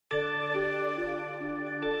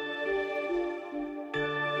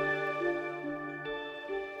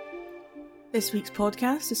This week's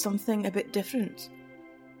podcast is something a bit different.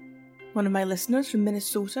 One of my listeners from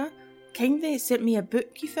Minnesota kindly sent me a book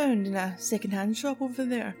he found in a second-hand shop over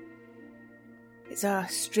there. It's a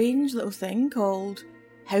strange little thing called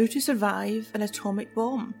How to Survive an Atomic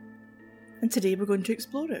Bomb, and today we're going to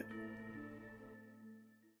explore it.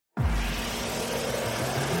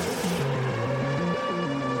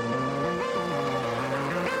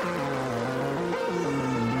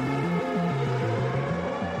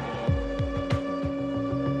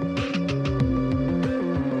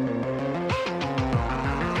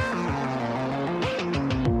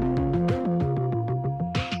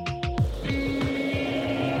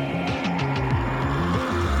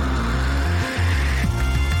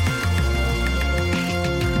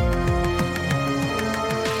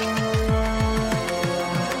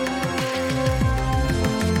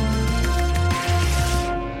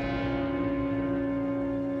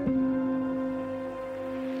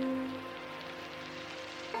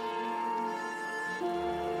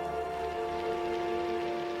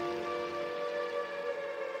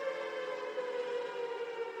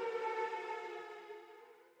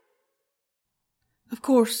 Of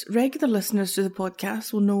course, regular listeners to the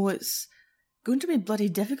podcast will know it's going to be bloody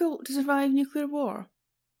difficult to survive nuclear war.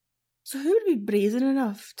 So who would be brazen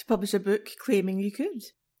enough to publish a book claiming you could?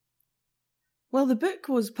 Well, the book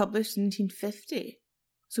was published in 1950,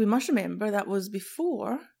 so we must remember that was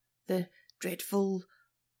before the dreadful,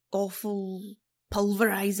 awful,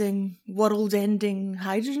 pulverising, world-ending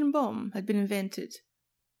hydrogen bomb had been invented.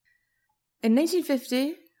 In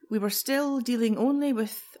 1950, we were still dealing only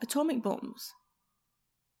with atomic bombs.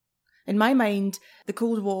 In my mind, the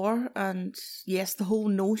Cold War and, yes, the whole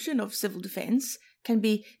notion of civil defence can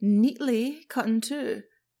be neatly cut in two.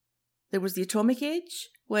 There was the atomic age,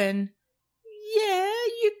 when,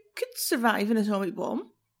 you could survive an atomic bomb.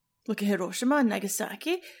 Look at Hiroshima and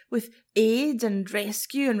Nagasaki, with aid and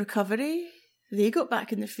rescue and recovery. They got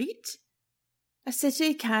back on their feet. A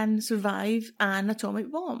city can survive an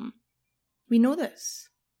atomic bomb. We know this.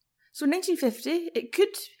 So in 1950, it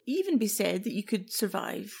could even be said that you could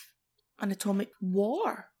survive an atomic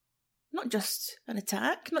war. Not just an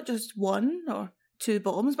attack, not just one or two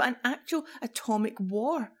bombs, but an actual atomic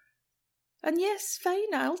war. And yes,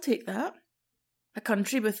 fine, I'll take that. A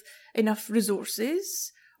country with enough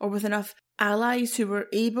resources, or with enough allies who were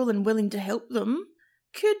able and willing to help them,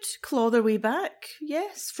 could claw their way back,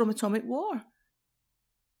 yes, from atomic war.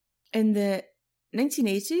 In the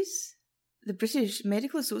 1980s, the British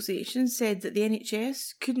Medical Association said that the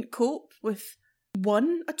NHS couldn't cope with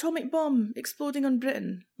one atomic bomb exploding on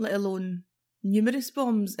Britain, let alone numerous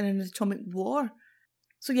bombs in an atomic war.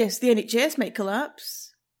 So yes, the NHS might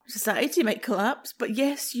collapse, society might collapse, but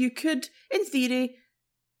yes, you could, in theory,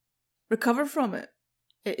 recover from it.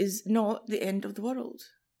 It is not the end of the world.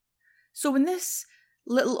 So when this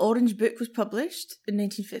little orange book was published in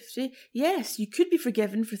 1950, yes, you could be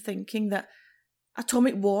forgiven for thinking that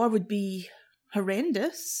atomic war would be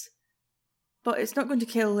horrendous, but it's not going to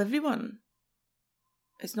kill everyone.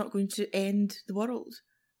 It's not going to end the world.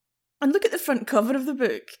 And look at the front cover of the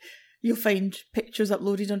book. You'll find pictures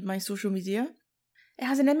uploaded on my social media. It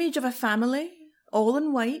has an image of a family, all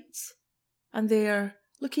in white, and they're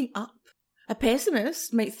looking up. A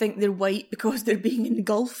pessimist might think they're white because they're being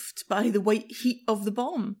engulfed by the white heat of the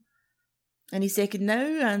bomb. Any second now,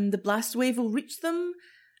 and the blast wave will reach them,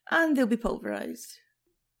 and they'll be pulverised.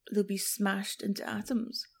 They'll be smashed into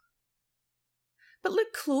atoms. But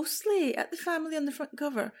look closely at the family on the front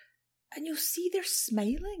cover, and you'll see they're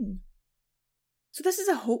smiling. So this is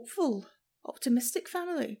a hopeful, optimistic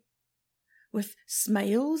family. With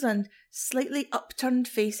smiles and slightly upturned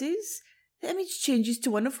faces, the image changes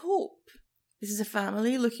to one of hope. This is a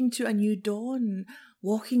family looking to a new dawn,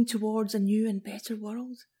 walking towards a new and better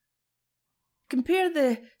world. Compare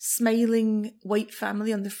the smiling white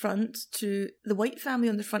family on the front to the white family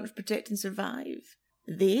on the front of Protect and Survive.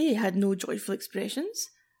 They had no joyful expressions.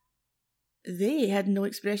 They had no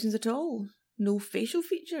expressions at all. No facial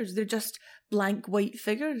features. They're just blank white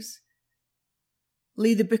figures.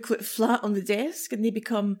 Lay the booklet flat on the desk and they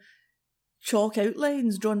become chalk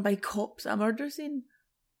outlines drawn by cops at a murder scene.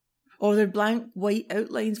 Or they're blank white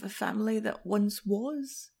outlines of a family that once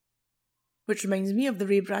was. Which reminds me of the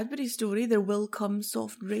Ray Bradbury story, There Will Come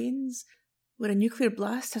Soft Rains, where a nuclear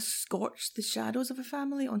blast has scorched the shadows of a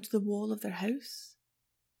family onto the wall of their house.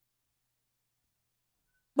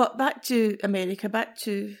 But back to America, back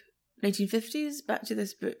to 1950s, back to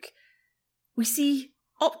this book. We see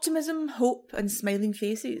optimism, hope and smiling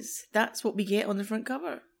faces. That's what we get on the front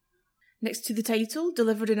cover. Next to the title,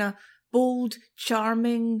 delivered in a bold,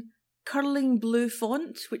 charming, curling blue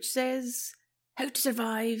font, which says, How to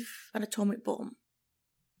Survive an Atomic Bomb.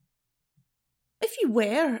 If you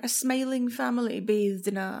were a smiling family bathed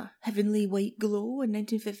in a heavenly white glow in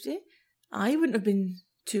 1950, I wouldn't have been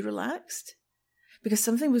too relaxed, because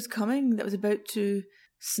something was coming that was about to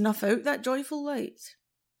snuff out that joyful light.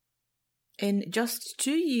 In just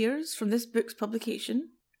 2 years from this book's publication,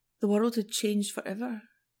 the world had changed forever.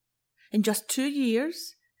 In just 2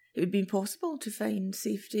 years, it would be impossible to find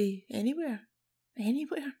safety anywhere.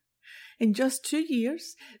 Anywhere. In just 2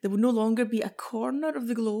 years, there would no longer be a corner of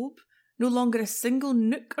the globe, no longer a single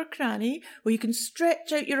nook or cranny where you can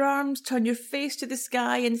stretch out your arms, turn your face to the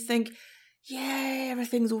sky and think, yeah,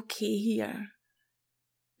 everything's okay here.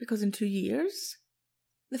 Because in 2 years,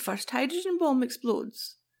 the first hydrogen bomb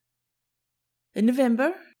explodes. In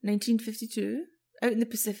November 1952, out in the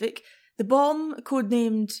Pacific, the bomb,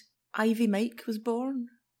 codenamed Ivy Mike, was born.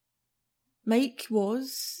 Mike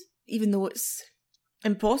was, even though it's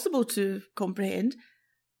impossible to comprehend,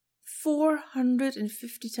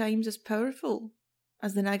 450 times as powerful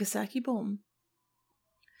as the Nagasaki bomb.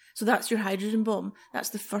 So that's your hydrogen bomb. That's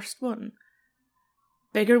the first one.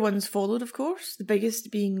 Bigger ones followed, of course, the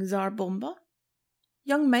biggest being Tsar Bomba.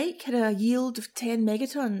 Young Mike had a yield of 10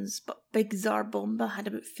 megatons, but big Tsar Bomba had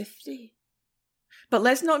about 50. But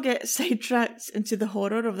let's not get sidetracked into the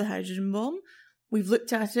horror of the hydrogen bomb. We've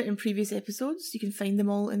looked at it in previous episodes. You can find them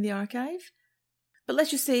all in the archive. But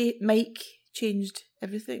let's just say Mike changed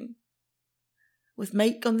everything. With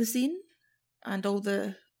Mike on the scene, and all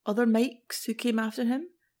the other Mikes who came after him,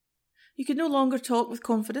 you could no longer talk with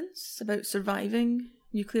confidence about surviving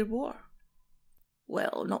nuclear war.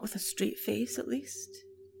 Well, not with a straight face, at least.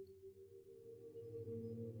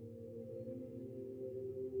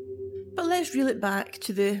 But let's reel it back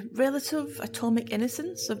to the relative atomic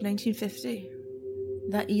innocence of 1950.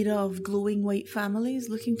 That era of glowing white families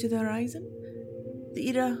looking to the horizon. The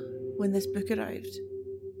era when this book arrived.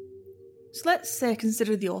 So let's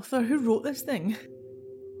consider the author. Who wrote this thing?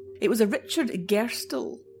 It was a Richard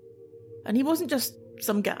Gerstle. And he wasn't just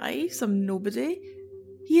some guy, some nobody.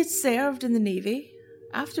 He had served in the Navy,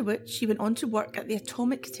 after which he went on to work at the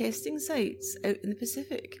atomic testing sites out in the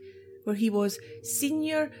Pacific, where he was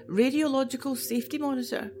Senior Radiological Safety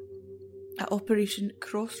Monitor at Operation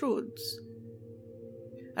Crossroads.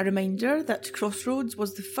 A reminder that Crossroads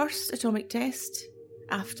was the first atomic test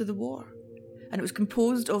after the war, and it was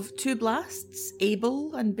composed of 2 blasts,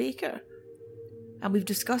 Able and Baker. And we've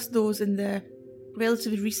discussed those in the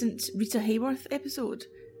relatively recent Rita Hayworth episode,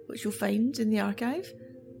 which you'll find in the archive.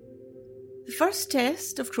 The first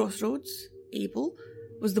test of Crossroads, Able,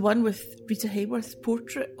 was the one with Rita Hayworth's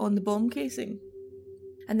portrait on the bomb casing.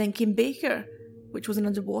 And then came Baker, which was an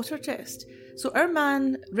underwater test. So our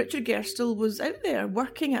man, Richard Gerstle, was out there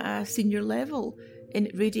working at a senior level in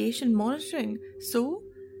radiation monitoring, so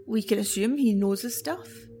we can assume he knows his stuff.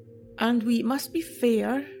 And we must be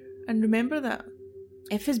fair and remember that.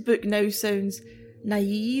 If his book now sounds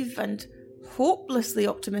naive and hopelessly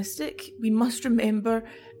optimistic, we must remember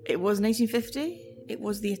it was 1950, it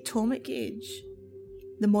was the atomic age.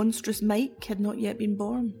 The monstrous Mike had not yet been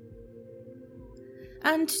born.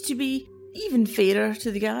 And to be even fairer to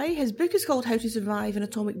the guy, his book is called How to Survive an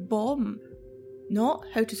Atomic Bomb, not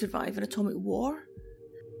How to Survive an Atomic War.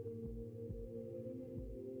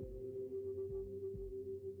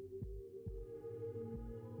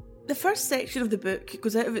 The first section of the book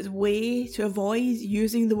goes out of its way to avoid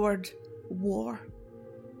using the word war,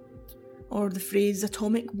 or the phrase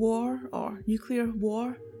atomic war or nuclear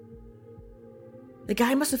war. The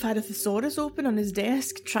guy must have had a thesaurus open on his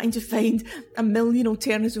desk trying to find a million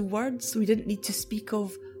alternative words so he didn't need to speak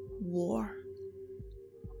of war.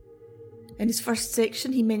 In his first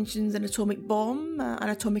section he mentions an atomic bomb, an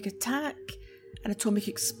atomic attack, an atomic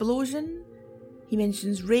explosion. He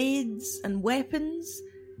mentions raids and weapons,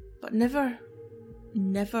 but never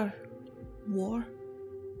war.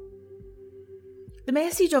 The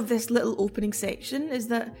message of this little opening section is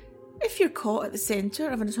that if you're caught at the centre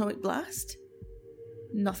of an atomic blast,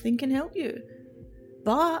 nothing can help you.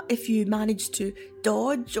 But if you manage to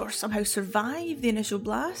dodge or somehow survive the initial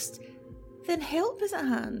blast, then help is at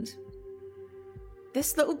hand.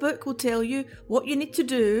 This little book will tell you what you need to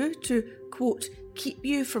do to, quote, keep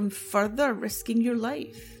you from further risking your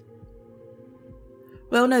life.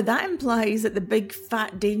 Well, now that implies that the big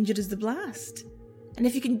fat danger is the blast. And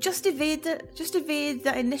if you can just evade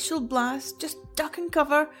that initial blast, just duck and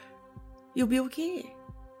cover, you'll be okay.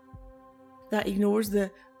 That ignores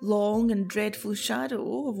the long and dreadful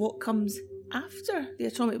shadow of what comes after the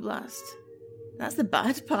atomic blast. That's the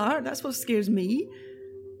bad part, that's what scares me.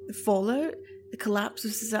 The fallout, the collapse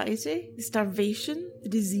of society, the starvation, the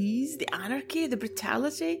disease, the anarchy, the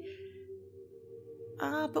brutality.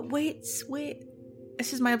 But wait.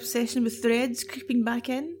 This is my obsession with threads creeping back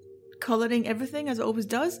in, colouring everything as it always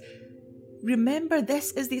does. Remember,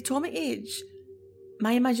 this is the atomic age.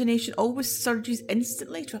 My imagination always surges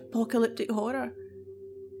instantly to apocalyptic horror.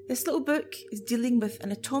 This little book is dealing with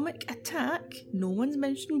an atomic attack, no one's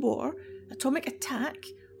mentioned war, atomic attack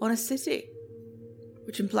on a city,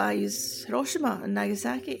 which implies Hiroshima and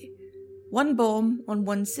Nagasaki. One bomb on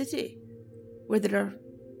one city, where there are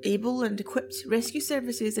able and equipped rescue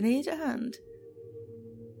services and aid at hand.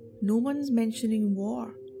 No one's mentioning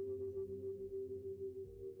war.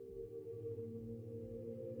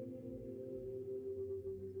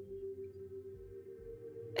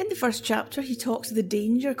 In the first chapter, he talks of the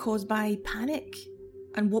danger caused by panic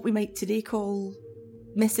and what we might today call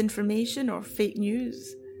misinformation or fake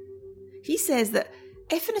news. He says that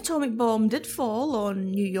if an atomic bomb did fall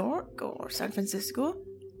on New York or San Francisco,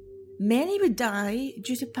 many would die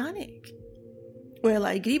due to panic. Well,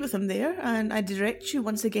 I agree with him there, and I direct you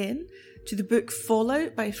once again to the book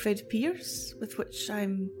Fallout by Fred Pierce, with which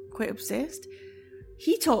I'm quite obsessed.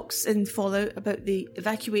 He talks in Fallout about the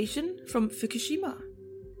evacuation from Fukushima,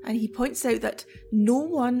 and he points out that no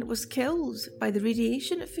one was killed by the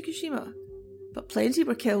radiation at Fukushima, but plenty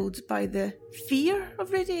were killed by the fear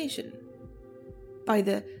of radiation, by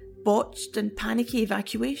the botched and panicky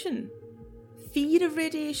evacuation. Fear of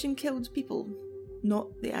radiation killed people,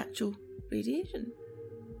 not the actual radiation.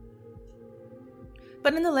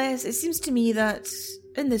 But nonetheless, it seems to me that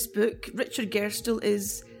in this book, Richard Gerstle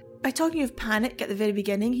is, by talking of panic at the very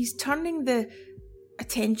beginning, he's turning the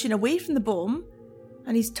attention away from the bomb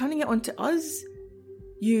and he's turning it onto us.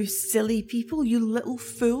 You silly people, you little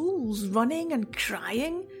fools, running and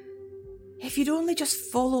crying. If you'd only just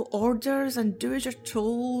follow orders and do as you're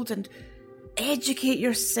told and educate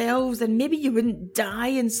yourselves, then maybe you wouldn't die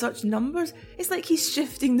in such numbers. It's like he's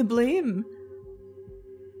shifting the blame.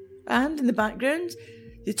 And in the background,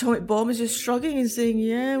 the atomic bomb is just shrugging and saying,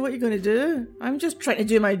 yeah, what are you going to do? I'm just trying to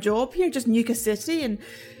do my job here, just nuke a city, and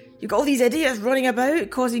you've got all these idiots running about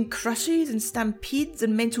causing crushes and stampedes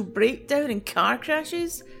and mental breakdown and car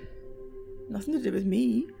crashes. Nothing to do with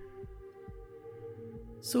me.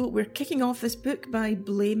 So we're kicking off this book by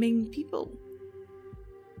blaming people.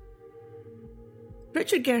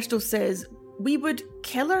 Richard Gerstle says, we would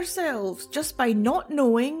kill ourselves just by not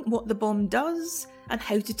knowing what the bomb does and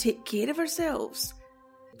how to take care of ourselves.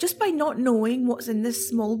 Just by not knowing what's in this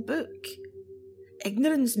small book.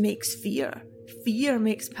 Ignorance makes fear. Fear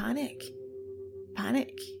makes panic.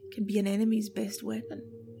 Panic can be an enemy's best weapon.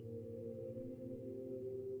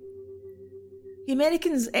 The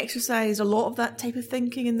Americans exercised a lot of that type of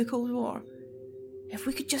thinking in the Cold War. If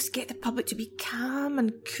we could just get the public to be calm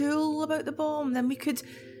and cool about the bomb, then we could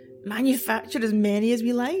manufacture as many as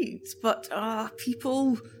we liked. But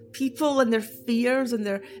people and their fears and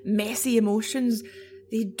their messy emotions,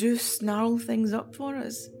 they do snarl things up for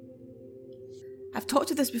us. I've talked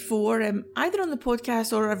to this before, either on the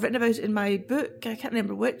podcast or I've written about it in my book, I can't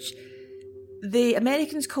remember which. The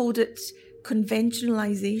Americans called it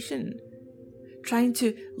conventionalization, trying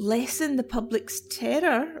to lessen the public's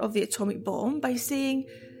terror of the atomic bomb by saying,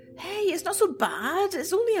 hey, it's not so bad,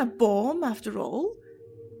 it's only a bomb after all.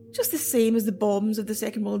 Just the same as the bombs of the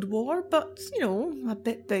Second World War, but, a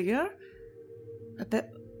bit bigger, a bit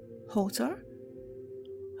hotter,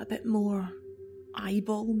 a bit more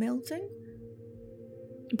eyeball melting.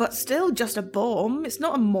 But still just a bomb. It's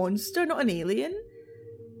not a monster, not an alien.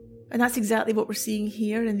 And that's exactly what we're seeing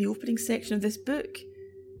here in the opening section of this book.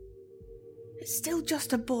 It's still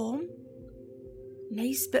just a bomb.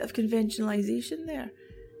 Nice bit of conventionalization there.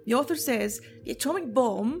 The author says, the atomic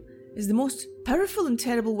bomb is the most powerful and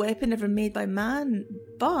terrible weapon ever made by man,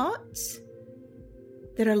 but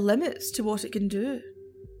there are limits to what it can do.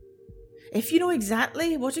 If you know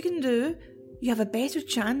exactly what it can do, you have a better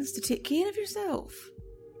chance to take care of yourself.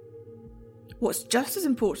 What's just as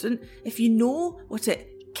important, if you know what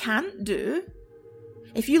it can't do,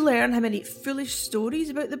 if you learn how many foolish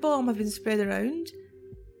stories about the bomb have been spread around,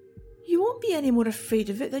 you won't be any more afraid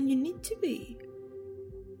of it than you need to be.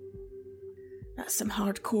 That's some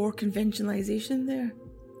hardcore conventionalization there.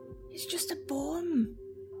 It's just a bomb.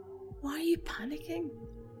 Why are you panicking?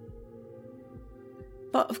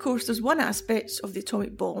 But of course, there's one aspect of the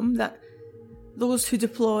atomic bomb that those who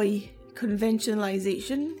deploy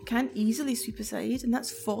conventionalization can't easily sweep aside, and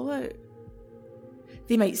that's fallout.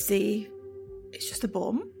 They might say, it's just a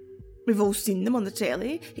bomb. We've all seen them on the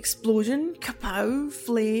telly. Explosion, kapow,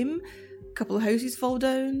 flame, a couple of houses fall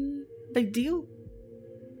down, big deal.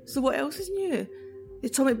 So what else is new? The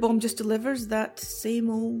atomic bomb just delivers that same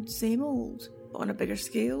old, but on a bigger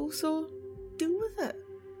scale, so deal with it.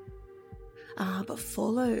 But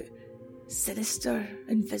fallout, sinister,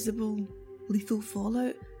 invisible, lethal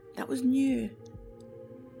fallout, that was new.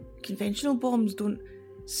 Conventional bombs don't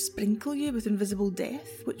sprinkle you with invisible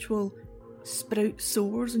death, which will sprout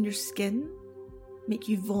sores on your skin, make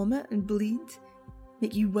you vomit and bleed,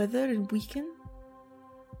 make you wither and weaken,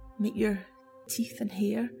 make your teeth and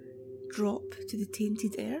hair drop to the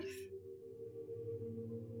tainted earth.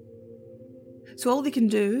 So all they can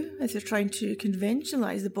do, if they're trying to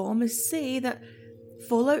conventionalise the bomb, is say that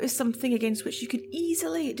fallout is something against which you can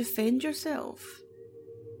easily defend yourself.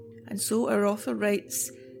 And so our author writes,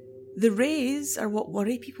 the rays are what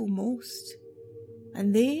worry people most,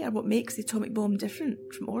 and they are what makes the atomic bomb different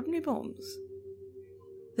from ordinary bombs.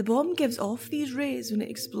 The bomb gives off these rays when it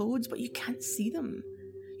explodes, but you can't see them.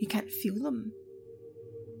 You can't feel them.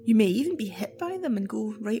 You may even be hit by them and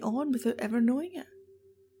go right on without ever knowing it.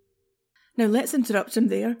 Now let's interrupt him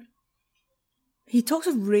there. He talks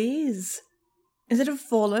of rays instead of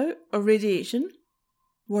fallout or radiation,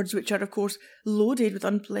 words which are of course loaded with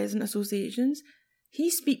unpleasant associations. He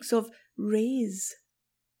speaks of rays,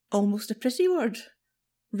 almost a pretty word.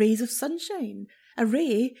 Rays of sunshine. A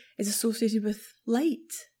ray is associated with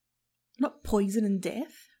light, not poison and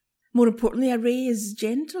death. More importantly, a ray is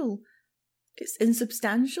gentle. It's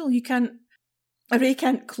insubstantial. A ray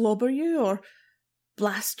can't clobber you or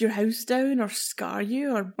blast your house down or scar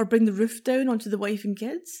you or bring the roof down onto the wife and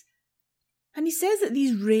kids. And he says that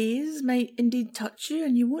these rays might indeed touch you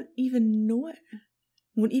and you won't even know it.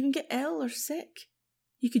 Won't even get ill or sick.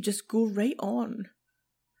 You could just go right on.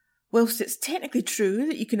 Whilst it's technically true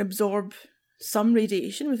that you can absorb some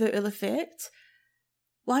radiation without ill effect,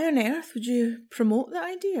 why on earth would you promote that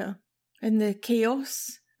idea? In the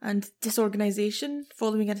chaos and disorganisation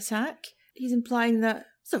following an attack, he's implying that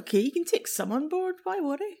it's okay, you can take some on board, why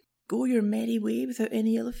worry? Go your merry way without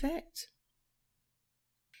any ill effect.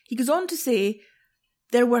 He goes on to say,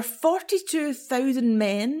 there were 42,000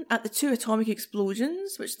 men at the 2 atomic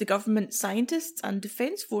explosions which the government scientists and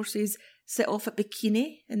defence forces set off at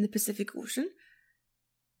Bikini in the Pacific Ocean.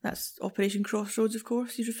 That's Operation Crossroads, of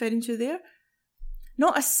course, he's referring to there.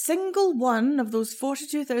 Not a single one of those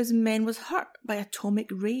 42,000 men was hurt by atomic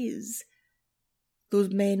rays.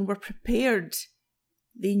 Those men were prepared.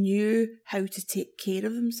 They knew how to take care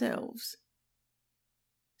of themselves.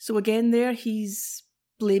 So again there, he's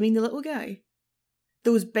blaming the little guy.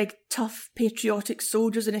 Those big, tough, patriotic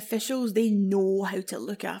soldiers and officials, they know how to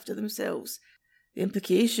look after themselves. The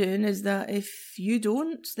implication is that if you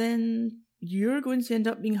don't, then you're going to end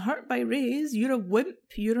up being hurt by rays. You're a wimp.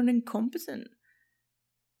 You're an incompetent.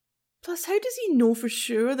 Plus, how does he know for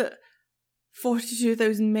sure that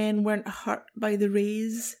 42,000 men weren't hurt by the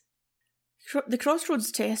rays? The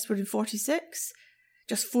Crossroads tests were in 46,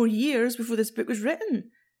 just 4 years before this book was written.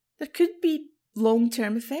 There could be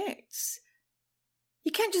long-term effects.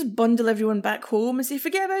 You can't just bundle everyone back home and say,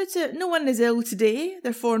 forget about it, no one is ill today,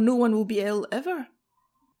 therefore no one will be ill ever.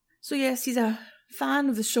 So yes, he's a fan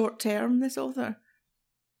of the short term, this author.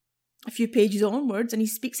 A few pages onwards, and he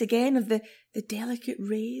speaks again of the delicate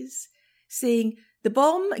rays, saying, the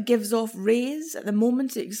bomb gives off rays at the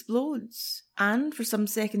moment it explodes, and for some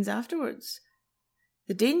seconds afterwards.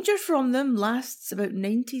 The danger from them lasts about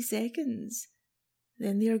 90 seconds.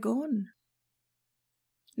 Then they are gone.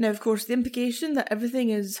 Now, of course, the implication that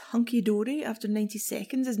everything is hunky-dory after 90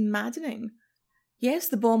 seconds is maddening. Yes,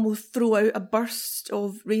 the bomb will throw out a burst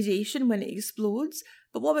of radiation when it explodes,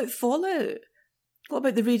 but what about fallout? What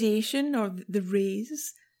about the radiation or the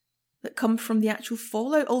rays that come from the actual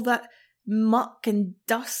fallout? All that muck and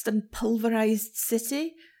dust and pulverised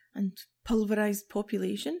city and pulverised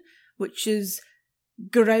population, which is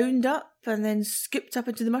ground up and then scooped up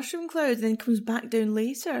into the mushroom cloud and then comes back down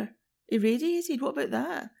later. Irradiated, what about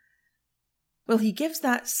that? Well, he gives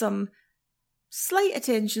that some slight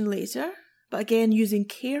attention later, but again using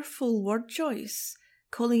careful word choice,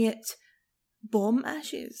 calling it bomb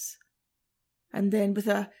ashes. And then with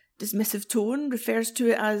a dismissive tone refers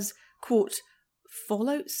to it as, quote,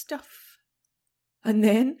 fallout stuff. And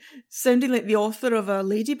then, sounding like the author of a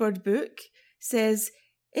Ladybird book, says,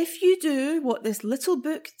 if you do what this little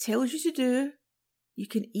book tells you to do, you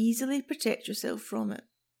can easily protect yourself from it.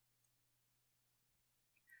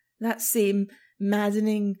 That same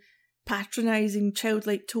maddening, patronising,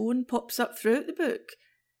 childlike tone pops up throughout the book,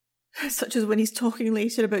 such as when he's talking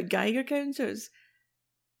later about Geiger counters.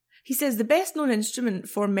 He says the best known instrument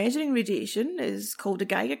for measuring radiation is called a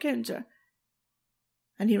Geiger counter.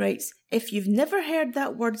 And he writes, if you've never heard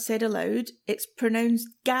that word said aloud, it's pronounced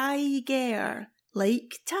Geiger,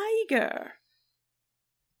 like tiger.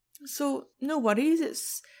 So, no worries,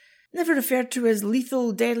 it's Never referred to as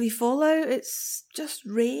lethal, deadly fallout. It's just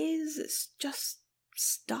rays. It's just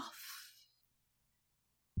stuff.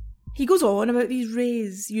 He goes on about these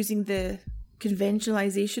rays using the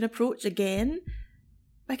conventionalisation approach again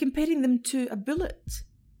by comparing them to a bullet.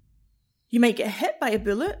 You might get hit by a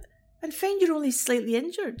bullet and find you're only slightly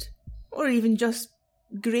injured, or even just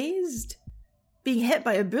grazed. Being hit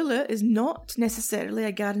by a bullet is not necessarily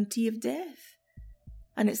a guarantee of death.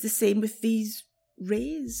 And it's the same with these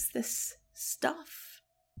rays, this stuff.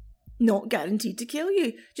 Not guaranteed to kill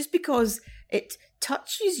you. Just because it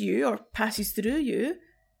touches you or passes through you,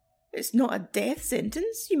 it's not a death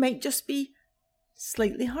sentence. You might just be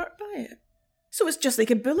slightly hurt by it. So it's just like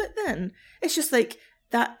a bullet then. It's just like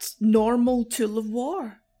that normal tool of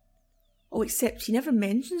war. Oh, except he never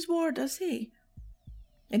mentions war, does he?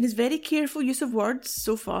 In his very careful use of words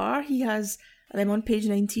so far, he has, and I'm on page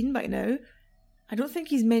 19 by now, I don't think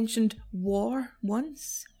he's mentioned war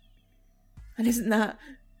once. And isn't that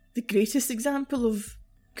the greatest example of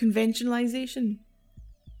conventionalisation?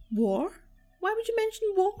 War? Why would you mention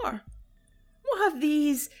war? What have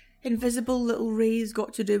these invisible little rays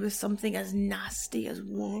got to do with something as nasty as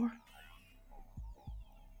war?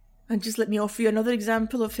 And just let me offer you another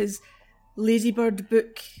example of his Ladybird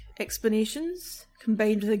book explanations,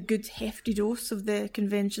 combined with a good hefty dose of the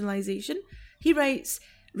conventionalisation. He writes,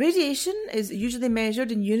 radiation is usually measured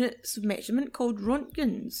in units of measurement called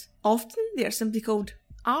Roentgens. Often they are simply called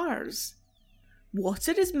Rs.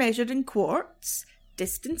 Water is measured in quarts,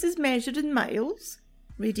 distance is measured in miles,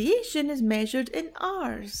 radiation is measured in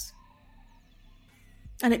Rs.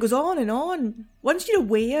 And it goes on and on. Once you're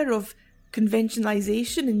aware of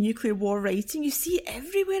conventionalisation in nuclear war writing, you see it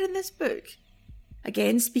everywhere in this book.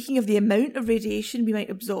 Again, speaking of the amount of radiation we might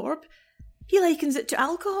absorb, he likens it to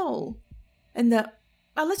alcohol, in that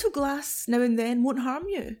a little glass now and then won't harm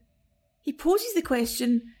you. He poses the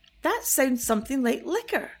question, that sounds something like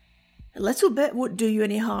liquor. A little bit won't do you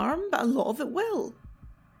any harm, but a lot of it will.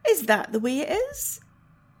 Is that the way it is?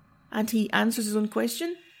 And he answers his own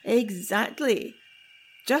question, exactly.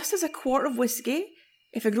 Just as a quart of whiskey,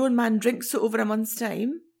 if a grown man drinks it over a month's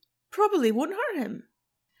time, probably won't hurt him.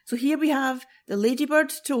 So here we have the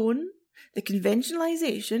Ladybird tone, the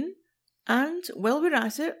conventionalisation, and while we're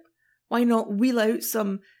at it, why not wheel out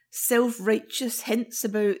some self-righteous hints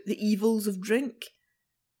about the evils of drink?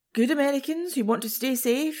 Good Americans who want to stay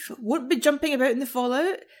safe won't be jumping about in the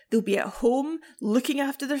fallout. They'll be at home, looking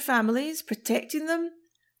after their families, protecting them,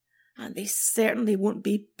 and they certainly won't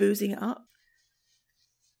be boozing it up.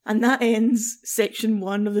 And that ends section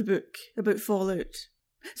 1 of the book about fallout.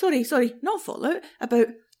 Sorry, not fallout, about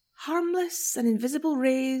harmless and invisible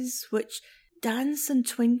rays which dance and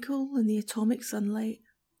twinkle in the atomic sunlight.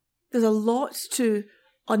 There's a lot to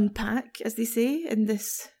unpack, as they say, in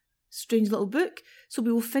this strange little book, so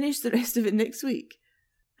we will finish the rest of it next week.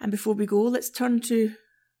 And before we go, let's turn to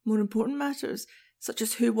more important matters, such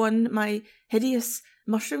as who won my hideous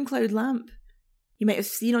mushroom cloud lamp. You might have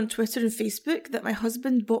seen on Twitter and Facebook that my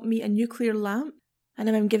husband bought me a nuclear lamp, and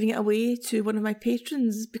I'm giving it away to one of my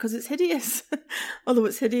patrons because it's hideous. Although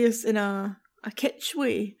it's hideous in a kitsch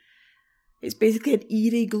way. It's basically an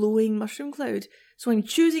eerie, glowing mushroom cloud. So I'm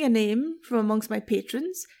choosing a name from amongst my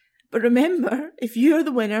patrons. But remember, if you're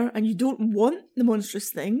the winner and you don't want the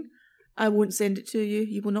monstrous thing, I won't send it to you.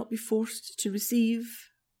 You will not be forced to receive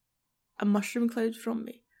a mushroom cloud from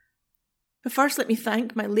me. But first, let me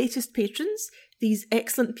thank my latest patrons. These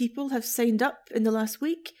excellent people have signed up in the last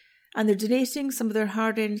week, and they're donating some of their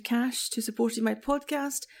hard-earned cash to supporting my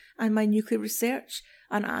podcast and my nuclear research,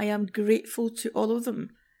 and I am grateful to all of them.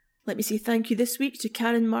 Let me say thank you this week to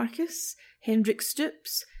Karen Marcus, Hendrik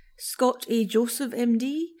Stoops, Scott A. Joseph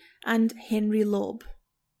MD, and Henry Lobb.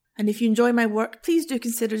 And if you enjoy my work, please do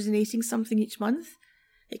consider donating something each month.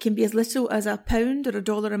 It can be as little as £1 or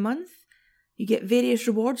 $1 a month. You get various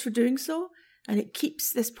rewards for doing so, and it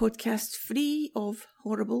keeps this podcast free of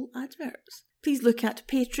horrible adverts. Please look at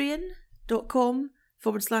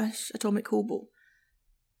patreon.com/Atomic Hobo.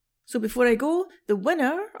 So before I go, the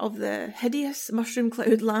winner of the hideous mushroom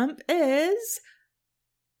cloud lamp is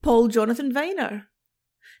Paul Jonathan Viner.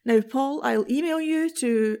 Now, Paul, I'll email you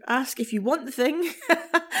to ask if you want the thing,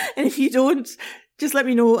 and if you don't, just let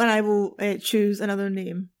me know and I will choose another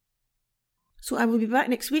name. So I will be back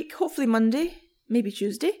next week, hopefully Monday, maybe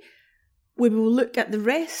Tuesday, where we will look at the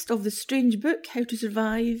rest of the strange book, How to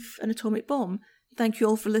Survive an Atomic Bomb. Thank you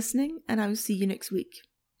all for listening, and I will see you next week.